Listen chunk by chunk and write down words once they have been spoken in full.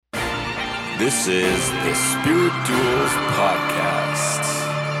This is the Spirit Duels Podcast.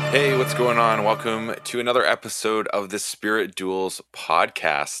 Hey, what's going on? Welcome to another episode of the Spirit Duels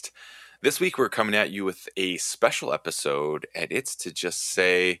Podcast. This week we're coming at you with a special episode, and it's to just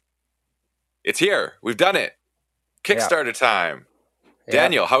say, it's here. We've done it. Kickstarter time. Yep.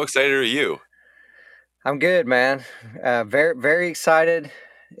 Daniel, how excited are you? I'm good, man. Very, very excited.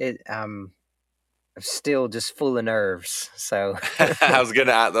 I'm still just full of nerves. So I was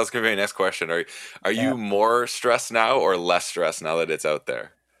gonna ask, that was gonna be my next question. Are you more stressed now or less stressed now that it's out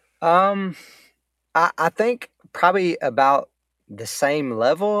there? I think probably about the same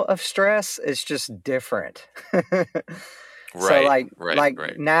level of stress. It's just different. So Right.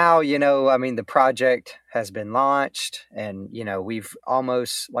 now, I mean, the project has been launched, and we've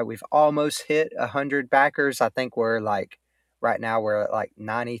almost hit 100 backers. I think we're right now we're at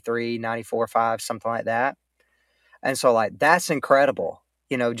 93, 94, 5, something like that. And so that's incredible.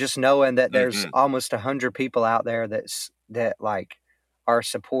 Just knowing that there's almost 100 people out there that are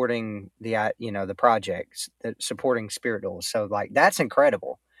supporting the projects, that supporting Spirit Duels. So that's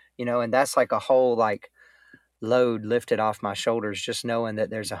incredible. And that's a whole load lifted off my shoulders, just knowing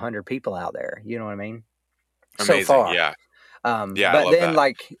that there's 100 people out there. You know what I mean? Amazing. So far. Yeah. Yeah, I but love then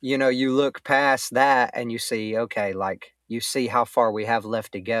that. you look past that and you see, okay, you see how far we have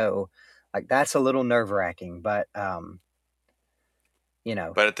left to go. That's a little nerve-wracking, but But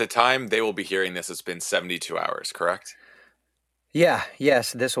at the time they will be hearing this, it's been 72 hours, correct? Yeah.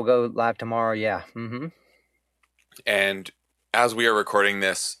 Yes. This will go live tomorrow. Yeah. Mm-hmm. And as we are recording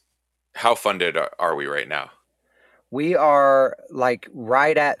this, how funded are we right now? We are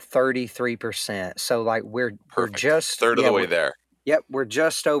right at 33%. So we're just third of the way there. Yep, we're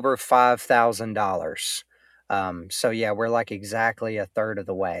just over $5,000. So yeah, we're exactly a third of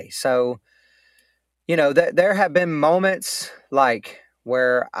the way. So there have been moments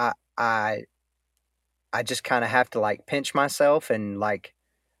where I just kind of have to pinch myself and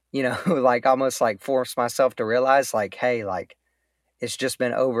almost force myself to realize hey, it's just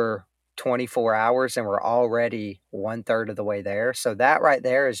been over 24 hours and we're already 1/3 of the way there. So that right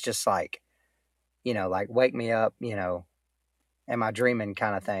there is just wake me up, am I dreaming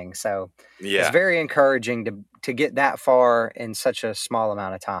kind of thing. So Yeah, it's very encouraging to get that far in such a small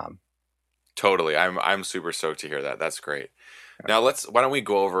amount of time. totally. I'm super stoked to hear that. That's great. Now why don't we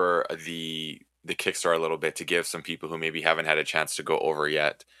go over the Kickstarter a little bit to give some people who maybe haven't had a chance to go over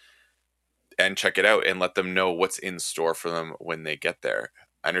yet and check it out and let them know what's in store for them when they get there.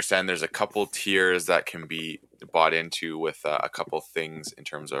 I understand there's a couple tiers that can be bought into with a couple things in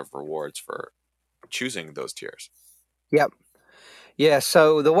terms of rewards for choosing those tiers. Yep. Yeah.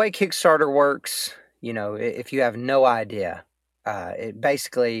 So the way Kickstarter works, if you have no idea, it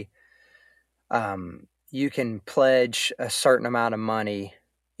basically, you can pledge a certain amount of money,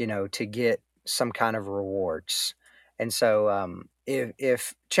 to get some kind of rewards. And so,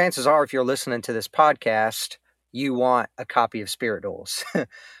 if chances are, if you're listening to this podcast, you want a copy of Spirit Duels.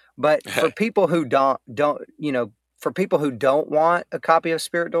 But for people who for people who don't want a copy of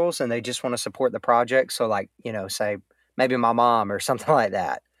Spirit Duels and they just want to support the project, so say maybe my mom or something like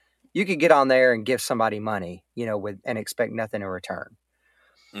that, you could get on there and give somebody money, and expect nothing in return.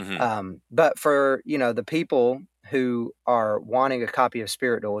 Mm-hmm. But for the people who are wanting a copy of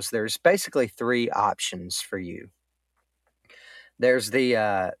Spirit Duels, there's basically 3 options for you. There's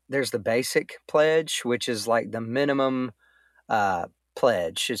the basic pledge, which is the minimum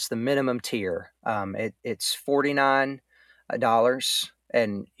pledge. It's the minimum tier. It's $49,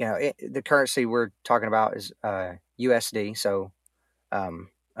 and the currency we're talking about is USD, so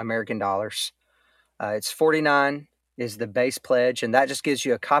American dollars. It's $49 is the base pledge, and that just gives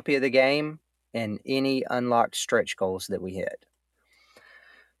you a copy of the game and any unlocked stretch goals that we hit.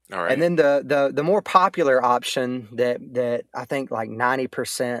 All right. And then the more popular option that I think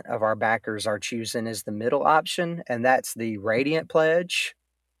 90% of our backers are choosing is the middle option, and that's the Radiant Pledge.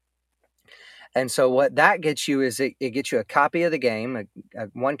 And so what that gets you is it gets you a copy of the game,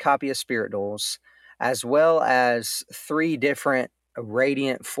 one copy of Spirit Duels, as well as 3 different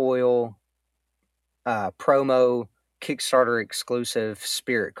Radiant foil promo Kickstarter exclusive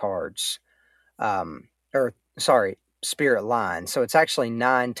Spirit cards. Spirit line. So it's actually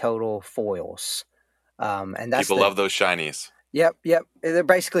 9 total foils. And that's people love those shinies. Yep. They're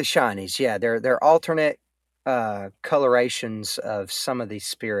basically shinies. Yeah, they're alternate colorations of some of these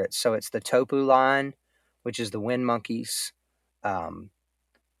spirits. So it's the Topu line, which is the Wind Monkeys, the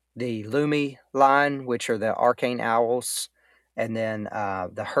Lumi line, which are the Arcane Owls, and then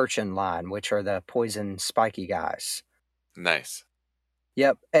the Hurchin line, which are the Poison Spiky guys. Nice.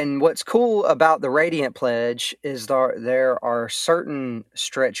 Yep. And what's cool about the Radiant Pledge is there are certain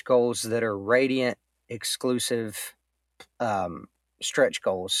stretch goals that are Radiant exclusive um, stretch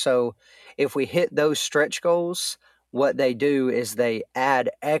goals. So if we hit those stretch goals, what they do is they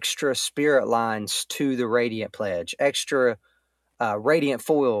add extra spirit lines to the Radiant Pledge, extra Radiant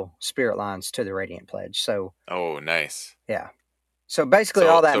foil spirit lines to the Radiant Pledge. So Oh, nice. yeah. So basically,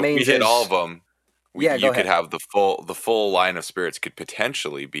 all So that so if we means hit all of is them, yeah. Go you could ahead. have the full line of spirits could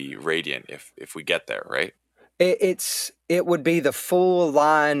potentially be radiant if we get there, right? It would be the full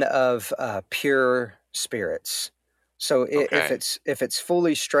line of pure spirits. So Okay. if it's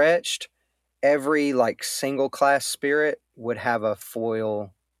fully stretched, every like single class spirit would have a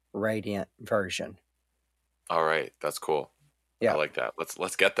foil radiant version. All right. That's cool. I Yeah, like that.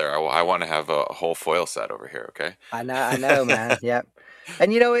 Let's get there. I want to have a whole foil set over here, okay? I know, man. Yep.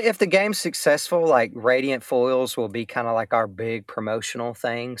 And you know, if the game's successful, like radiant foils will be kind of like our big promotional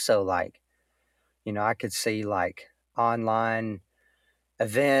thing. So like, you know, I could see like online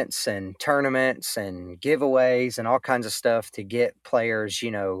events and tournaments and giveaways and all kinds of stuff to get players,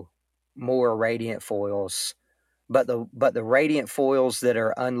 you know, more radiant foils. But the radiant foils that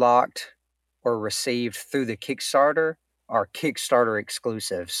are unlocked or received through the Kickstarter are Kickstarter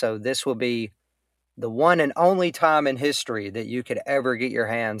exclusive. So this will be the one and only time in history that you could ever get your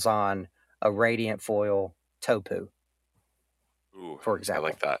hands on a radiant foil Topu, Ooh, for I example.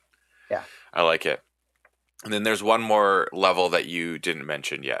 like that. Yeah, I like it. And then there's one more level that you didn't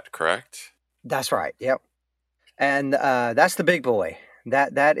mention yet, correct? that's right. Yep. And that's the big boy.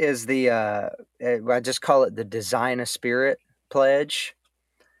 That is the I just call it the Design a Spirit pledge,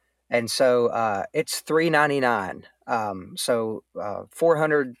 and so it's $3.99. So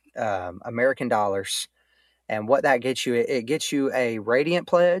 400 American dollars, and what that gets you, it gets you a Radiant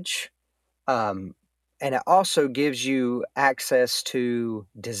pledge, um, and it also gives you access to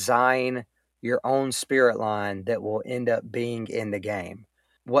design your own spirit line that will end up being in the game.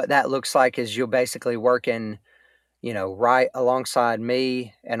 What that looks like is you'll basically work in, you know, right alongside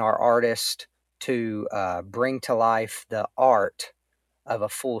me and our artist to bring to life the art of a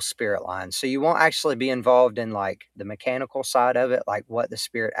full spirit line. So you won't actually be involved in like the mechanical side of it, like what the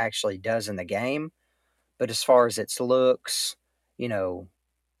spirit actually does in the game. But as far as its looks, you know,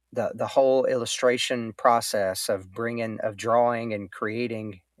 the whole illustration process of drawing and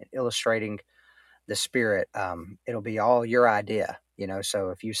creating and illustrating the spirit, it'll be all your idea. You know, so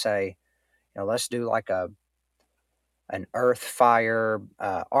if you say, you know, let's do like an earth fire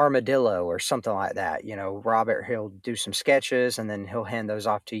armadillo or something like that. You know, Robert, he'll do some sketches and then he'll hand those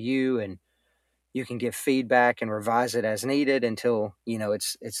off to you, and you can give feedback and revise it as needed until you know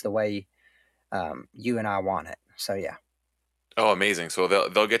it's the way you and I want it. So yeah, Oh, amazing. So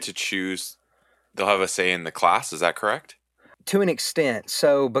they'll get to choose, they'll have a say in the class, is that correct? to an extent.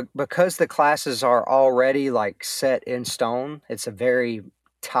 So because the classes are already like set in stone, it's a very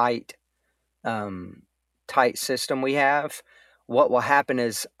tight um, tight system we have. What will happen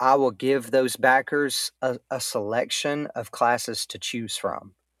is I will give those backers a selection of classes to choose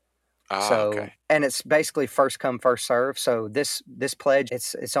from. Ah, So, okay. and it's basically first come first serve. So this pledge,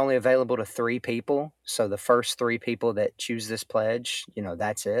 it's only available to 3 people. So the first 3 people that choose this pledge, you know,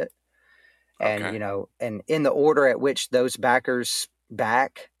 that's it. And Okay. you know, and in the order at which those backers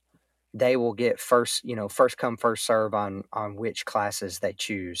back, they will get first, you know, first come first serve on which classes they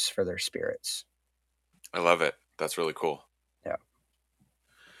choose for their spirits. I love it. That's really cool. Yeah.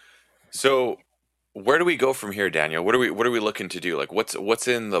 So where do we go from here, Daniel? What are we looking to do? Like what's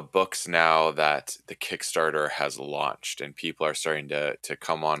in the books now that the Kickstarter has launched and people are starting to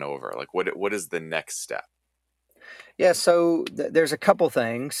come on over? Like what is the next step? Yeah, so there's a couple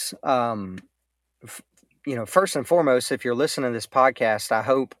things. F- you know, first and foremost, if you're listening to this podcast,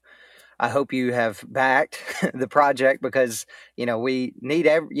 I hope you have backed the project because you know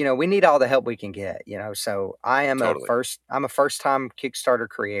you know we need all the help we can get. You know, so Totally. I'm a first time Kickstarter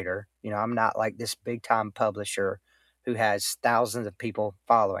creator. You know, I'm not like this big time publisher who has thousands of people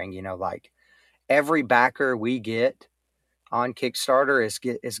following. You know, like every backer we get on Kickstarter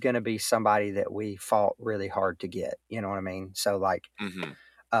is going to be somebody that we fought really hard to get. You know what I mean? So like, Mhm.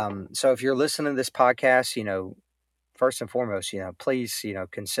 so if you're listening to this podcast, you know, first and foremost, you know, please, you know,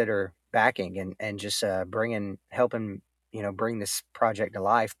 consider backing and just bringing helping, you know, bring this project to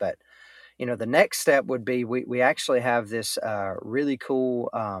life. But you know, the next step would be we actually have this really cool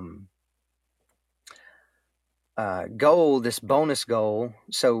goal, this bonus goal.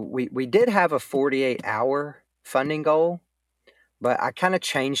 So we did have a 48-hour funding goal, but I kind of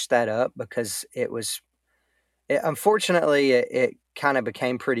changed that up because unfortunately, it kind of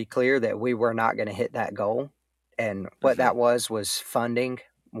became pretty clear that we were not going to hit that goal. And what Hmm. that was funding,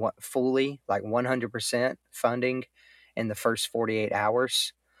 what fully, like 100% funding in the first 48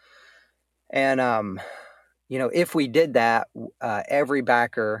 hours. And if we did that, every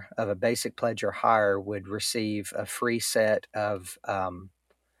backer of a basic pledge or higher would receive a free set of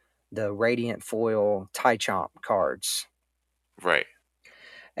the Radiant Foil Tie Chomp cards. Right.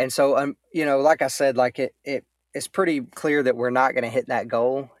 And so, like I said, like it's pretty clear that we're not going to hit that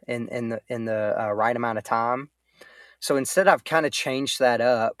goal in the right amount of time. So instead, I've kind of changed that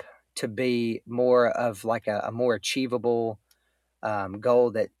up to be more of like a more achievable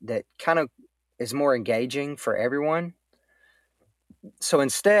goal that kind of is more engaging for everyone. So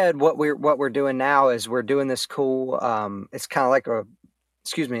instead, what we're doing now is we're doing this cool. It's kind of like a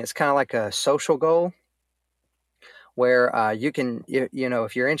excuse me. It's kind of like a social goal where you can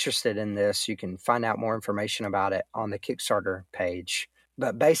if you're interested in this, you can find out more information about it on the Kickstarter page.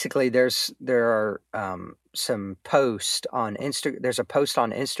 But basically, there are some posts on Insta. There's a post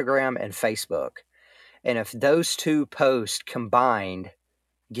on Instagram and Facebook, and if those two posts combined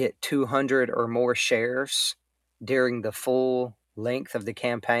get 200 or more shares during the full length of the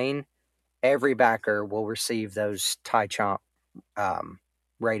campaign, every backer will receive those Tie Chomp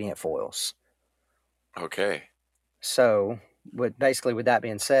Radiant foils. Okay. So, with that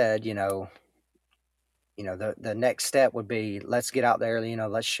being said, the next step would be let's get out there,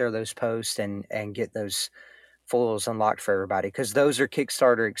 let's share those posts and get those foils unlocked for everybody because those are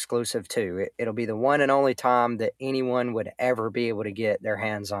Kickstarter exclusive too. It'll be the one and only time that anyone would ever be able to get their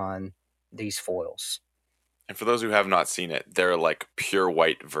hands on these foils. And for those who have not seen it, they're like pure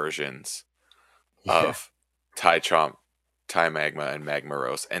white versions Yeah, of Thai Chomp, Thai Magma, and Magma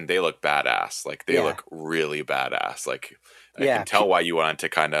Rose, and they look badass. Like they yeah, look really badass. Like I can yeah. tell why you wanted to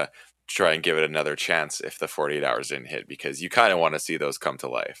kind of try and give it another chance if the 48 hours didn't hit because you kind of want to see those come to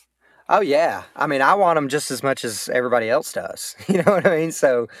life. Oh yeah. I mean, I want them just as much as everybody else does. You know what I mean?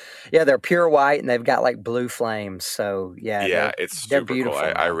 So, yeah, they're pure white and they've got like blue flames. So, yeah, Yeah, they're it's they're super cool. beautiful,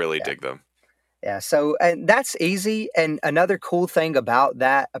 I man. really Yeah. dig them. Yeah. So, and that's easy. And another cool thing about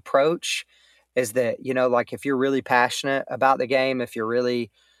that approach is that, like if you're really passionate about the game, if you're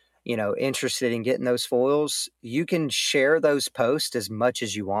really, interested in getting those foils, you can share those posts as much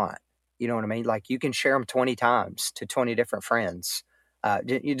as you want. You know what I mean? Like you can share them 20 times to 20 different friends.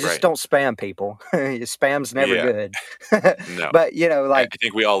 You just Right. don't spam people. Spam's never Yeah. good. No. But, I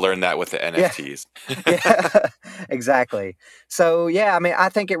think we all learned that with the yeah, NFTs. yeah, exactly. So yeah, I mean, I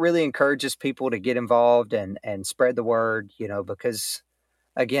think it really encourages people to get involved and spread the word, because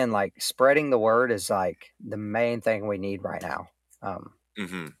again, like spreading the word is like the main thing we need right now. Um,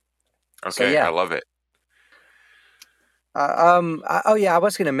 Hmm. so Okay, I yeah. love it. Oh yeah, I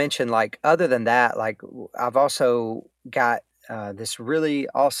was going to mention like other than that, like I've also got this really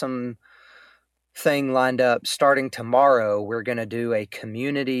awesome thing lined up starting tomorrow. We're going to do a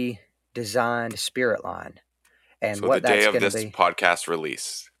community designed spirit line, and So the what day that's of going to this be. podcast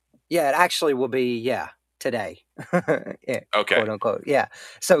release. Yeah, it actually will be, yeah, today. Yeah, Okay. quote unquote. Yeah.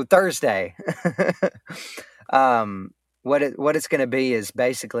 So Thursday. um what it's going to be is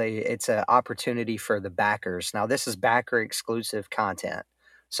basically it's an opportunity for the backers. Now this is backer exclusive content.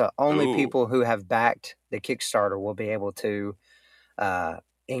 So only Ooh, people who have backed the Kickstarter will be able to uh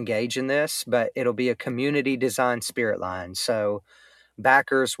engage in this, but it'll be a community design spirit line. So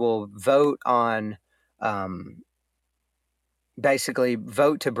backers will vote on um basically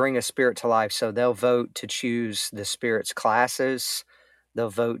vote to bring a spirit to life. So they'll vote to choose the spirit's classes. They'll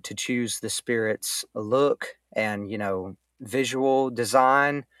vote to choose the spirit's look and, visual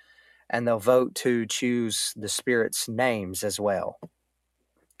design. And they'll vote to choose the spirit's names as well.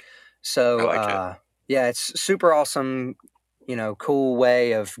 I So, like it. yeah, it's super awesome, cool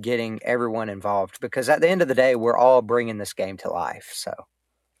way of getting everyone involved because at the end of the day, we're all bringing this game to life. So,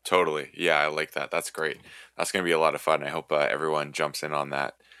 Totally. Yeah, I like that. That's great. That's going to be a lot of fun. I hope everyone jumps in on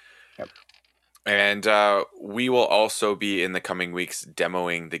that. yep. And we will also be in the coming weeks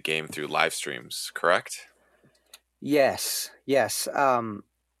demoing the game through live streams, correct? Yes, yes.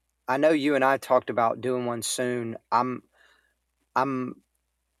 I know you and I talked about doing one soon. I'm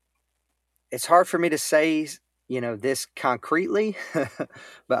it's hard for me to say, this concretely,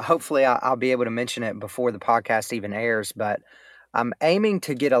 but hopefully I'll be able to mention it before the podcast even airs. But I'm aiming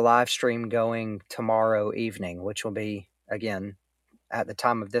to get a live stream going tomorrow evening, which will be, again, at the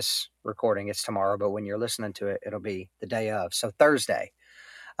time of this recording, it's tomorrow, but when you're listening to it, it'll be the day of. So Thursday,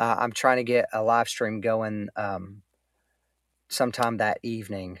 I'm trying to get a live stream going sometime that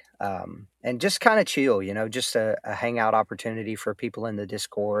evening and just kind of chill, just a hangout opportunity for people in the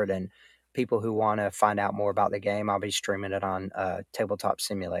Discord and people who want to find out more about the game. I'll be streaming it on Tabletop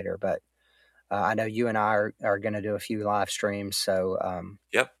Simulator, but I know you and I are going to do a few live streams. So,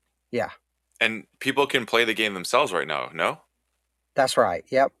 Yep. yeah, And people can play the game themselves right now, no? that's right.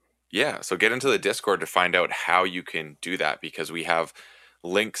 Yep. Yeah, so get into the Discord to find out how you can do that, because we have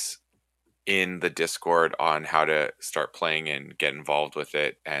links in the Discord on how to start playing and get involved with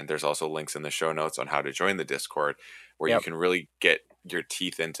it. And there's also links in the show notes on how to join the Discord, where you Yep. can really get your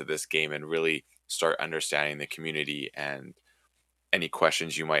teeth into this game and really start understanding the community, and any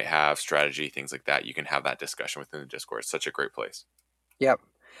questions you might have, strategy, things like that. You can have that discussion within the Discord. It's such a great place. Yep.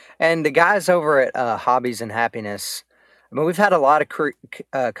 And the guys over at Hobbies and Happiness, I mean, we've had a lot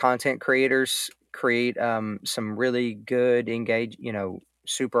of content creators create some really good, engage,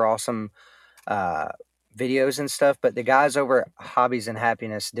 super awesome uh, videos and stuff. But the guys over at Hobbies and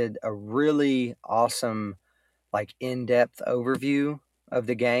Happiness did a really awesome, like, in-depth overview of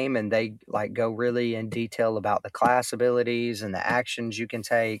the game, and they like go really in detail about the class abilities and the actions you can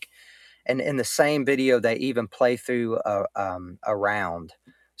take. And in the same video, they even play through a round.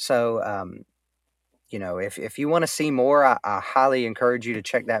 So, if you want to see more, I highly encourage you to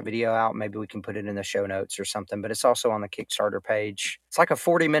check that video out. Maybe we can put it in the show notes or something, but it's also on the Kickstarter page. It's like a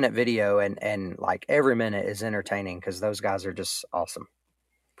 40-minute video, and like every minute is entertaining because those guys are just awesome.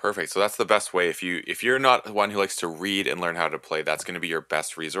 Perfect. So that's the best way. If you're not the one who likes to read and learn how to play, that's going to be your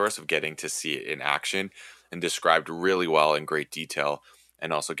best resource of getting to see it in action and described really well in great detail,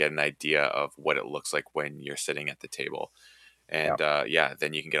 and also get an idea of what it looks like when you're sitting at the table. And Yep. yeah,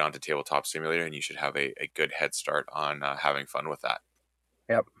 then you can get onto Tabletop Simulator, and you should have a good head start on having fun with that.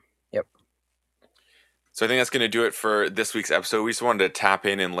 Yep. Yep. So I think that's going to do it for this week's episode. We just wanted to tap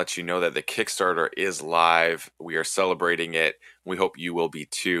in and let you know that the Kickstarter is live. We are celebrating it. We hope you will be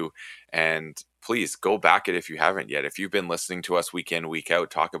too. And please go back it if you haven't yet. If you've been listening to us week in, week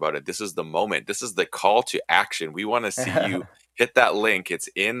out talk about it, this is the moment. This is the call to action. We want to see you hit that link. It's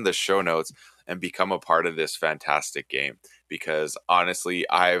in the show notes, and become a part of this fantastic game. Because honestly,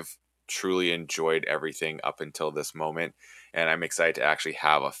 I've truly enjoyed everything up until this moment. And I'm excited to actually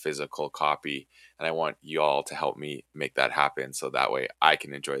have a physical copy, and I want you all to help me make that happen, so that way I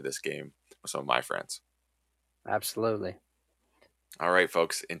can enjoy this game with some of my friends. Absolutely. All right,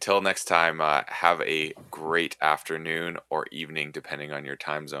 folks. Until next time, have a great afternoon or evening, depending on your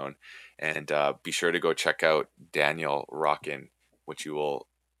time zone. And be sure to go check out Daniel Rockin, which you will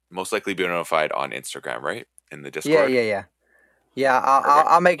most likely be notified on Instagram, right? In the Yeah. Discord. Yeah. Yeah. Yeah. Perfect.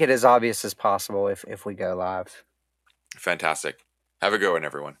 I'll make it as obvious as possible if we go live. Fantastic. Have a good one,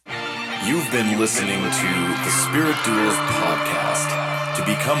 everyone. You've been listening to the Spirit Duels podcast. To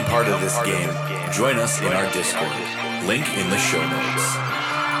become part of this game, join us in our Discord. Link in the show notes.